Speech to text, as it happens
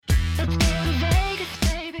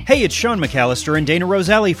Hey, it's Sean McAllister and Dana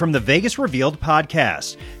Roselli from the Vegas Revealed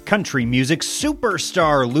podcast. Country music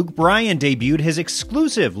superstar Luke Bryan debuted his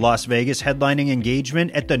exclusive Las Vegas headlining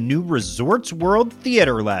engagement at the new Resorts World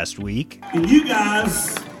Theater last week. And you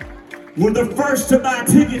guys were the first to buy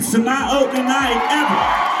tickets to my opening night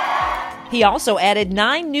ever. He also added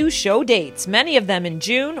 9 new show dates, many of them in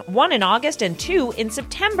June, 1 in August, and 2 in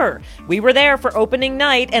September. We were there for opening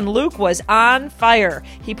night, and Luke was on fire.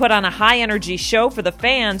 He put on a high-energy show for the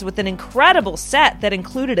fans with an incredible set that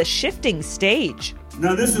included a shifting stage.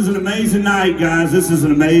 Now, this is an amazing night, guys. This is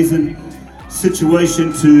an amazing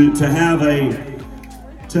situation to have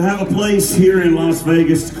a place here in Las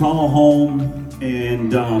Vegas to call home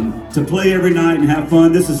and to play every night and have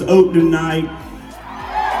fun. This is opening night.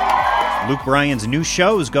 Luke Bryan's new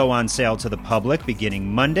shows go on sale to the public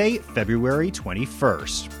beginning Monday, February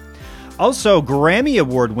 21st. Also, Grammy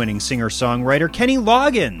Award-winning singer-songwriter Kenny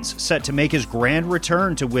Loggins set to make his grand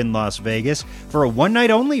return to Wynn Las Vegas for a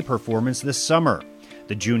one-night-only performance this summer.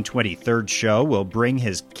 The June 23rd show will bring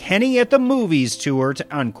his Kenny at the Movies tour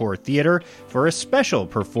to Encore Theater for a special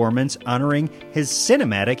performance honoring his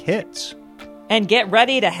cinematic hits. And get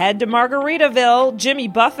ready to head to Margaritaville. Jimmy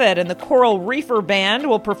Buffett and the Coral Reefer Band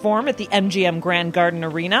will perform at the MGM Grand Garden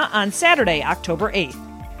Arena on Saturday, October 8th.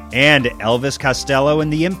 And Elvis Costello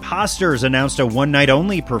and the Imposters announced a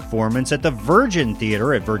one-night-only performance at the Virgin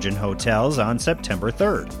Theater at Virgin Hotels on September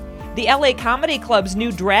 3rd. The LA Comedy Club's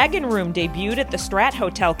new Dragon Room debuted at the Strat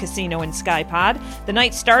Hotel Casino in Skypod. The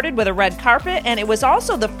night started with a red carpet, and it was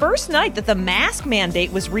also the first night that the mask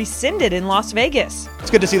mandate was rescinded in Las Vegas. It's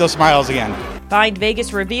good to see those smiles again. Find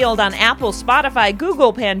Vegas Revealed on Apple, Spotify,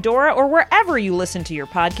 Google, Pandora, or wherever you listen to your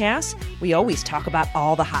podcasts. We always talk about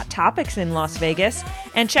all the hot topics in Las Vegas.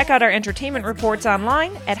 And check out our entertainment reports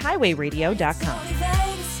online at highwayradio.com.